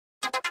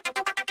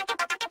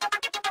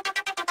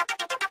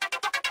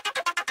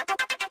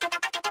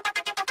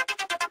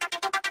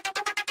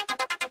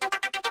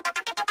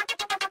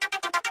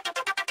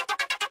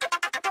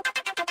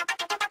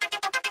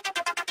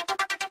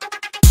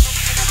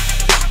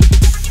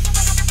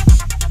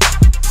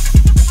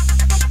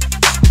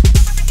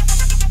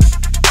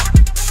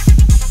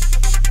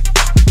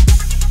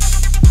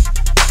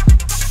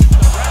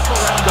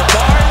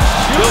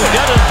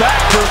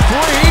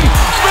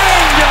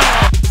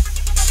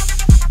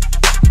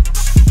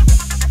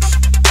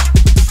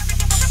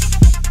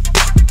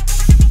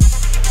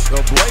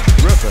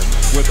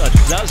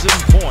dozen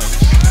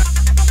points.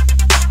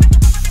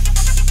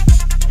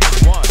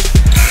 One.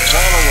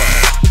 Ball away.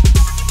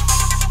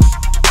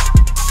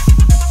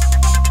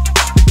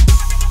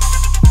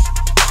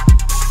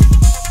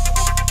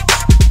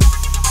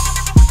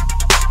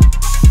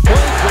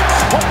 Plays with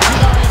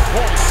 29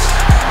 points.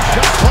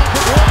 Shot clock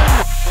at 1.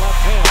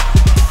 Left hand.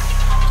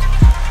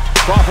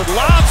 Crawford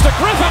lobs to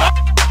Griffin.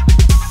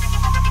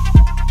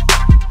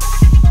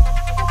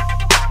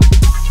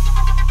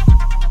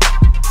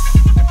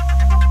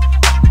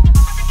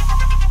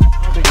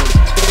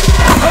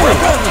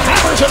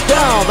 It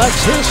down.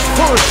 That's his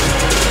first.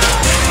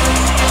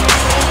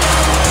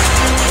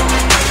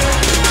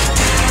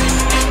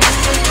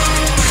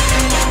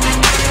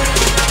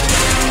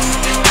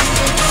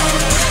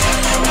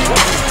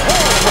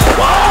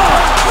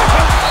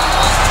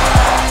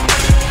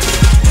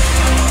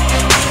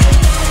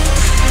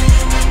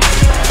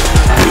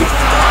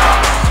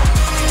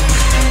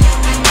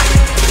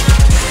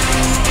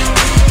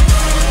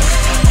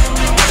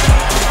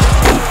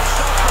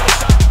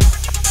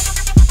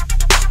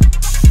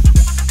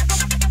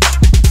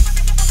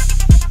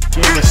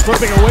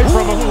 Slipping away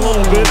from him a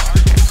little bit.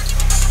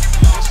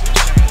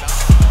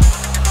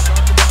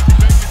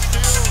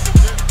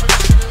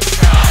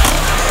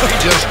 He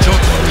just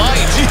took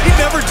flight. He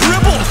never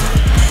dribbled.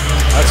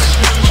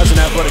 That's an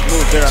athletic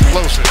move there.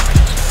 Explosive.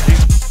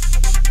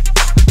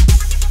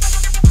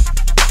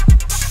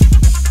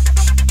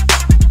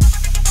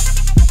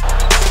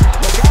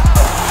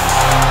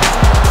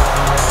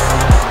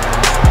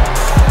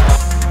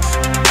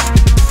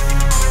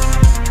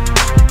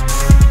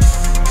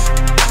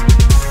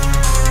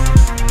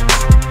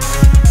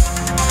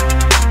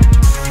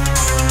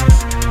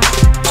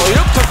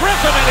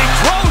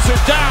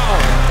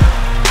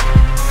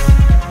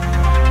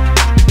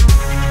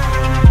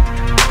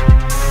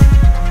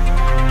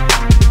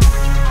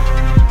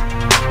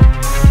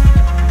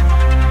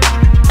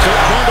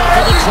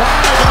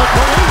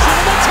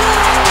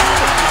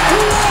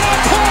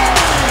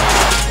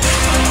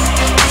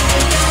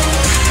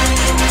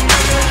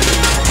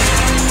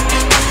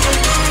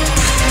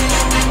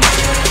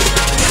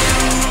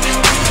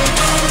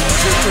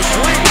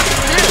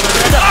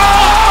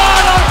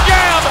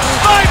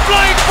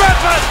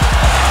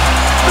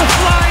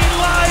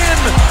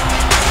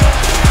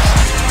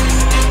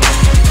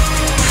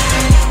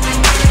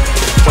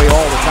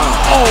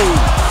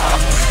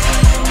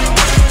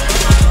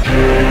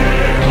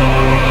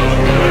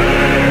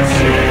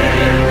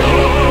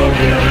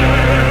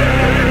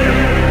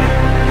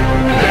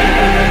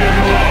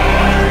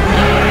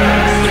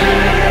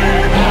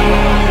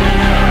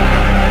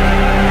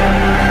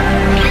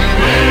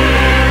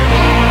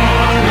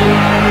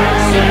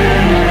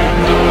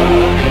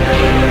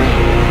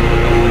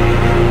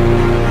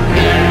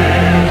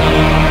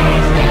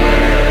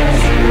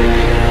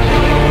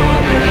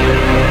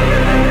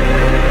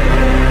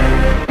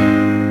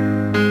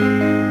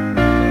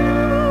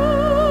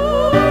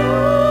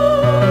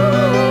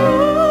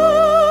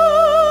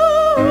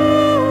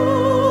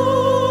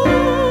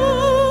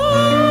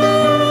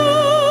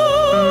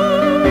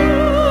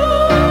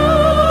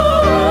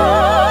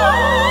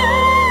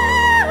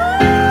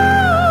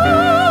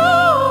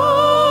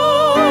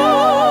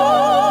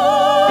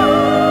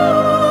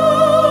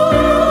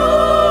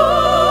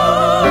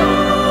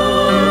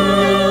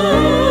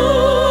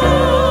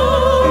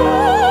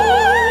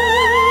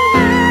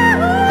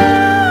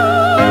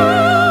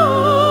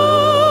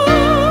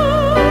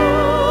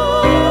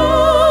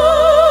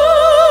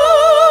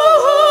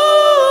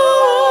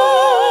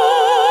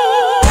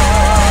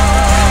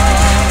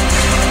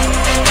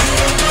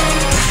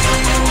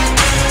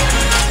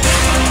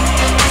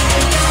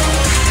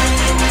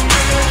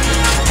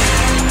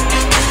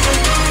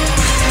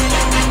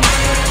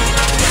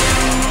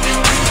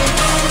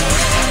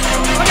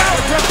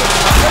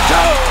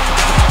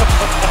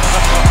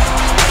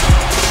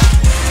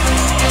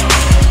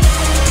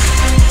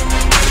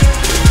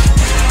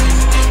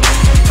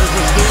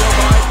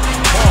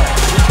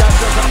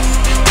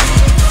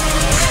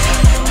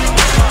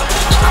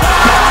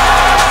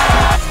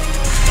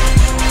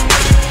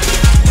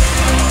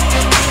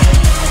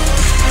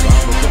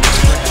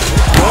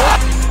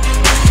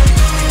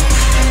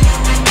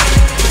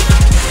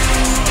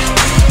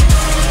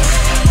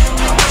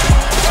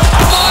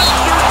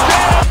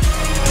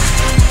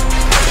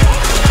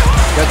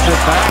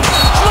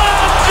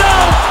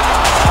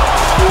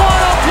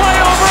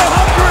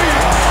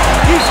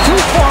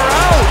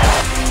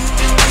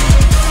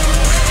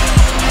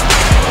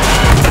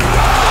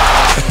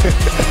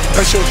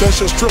 That's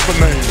his triple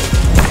name.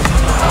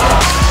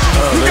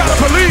 You gotta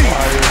believe.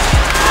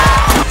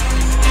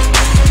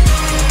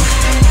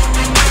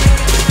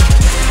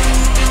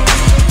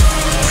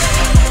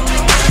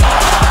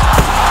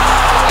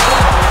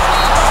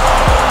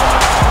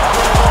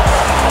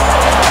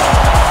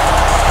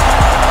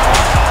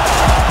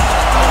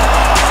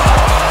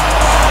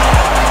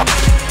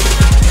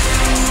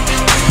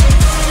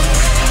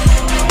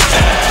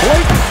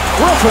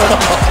 Griffin,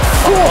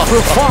 4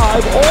 for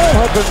 5, all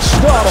have been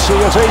stopped. He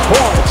has 8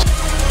 points.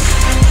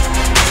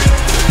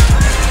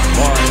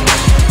 Barnes.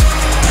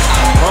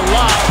 The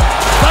lob.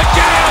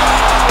 Again!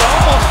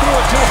 Almost threw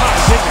it too high,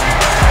 didn't he?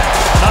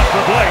 Not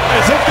for Blake.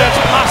 As if that's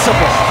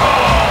possible.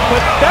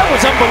 But that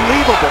was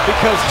unbelievable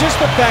because just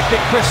the fact that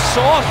Chris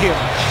saw him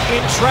in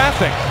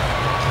traffic,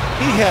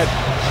 he had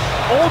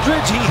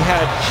Aldridge, he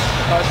had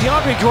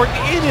DeAndre Jordan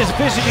in his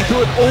vision. He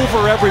threw it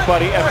over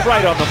everybody and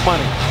right on the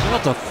money.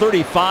 That's a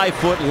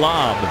 35-foot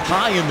lob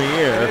high in the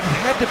air. It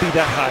had to be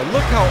that high.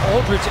 Look how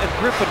Aldridge and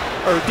Griffin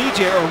or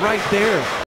DJ are right there.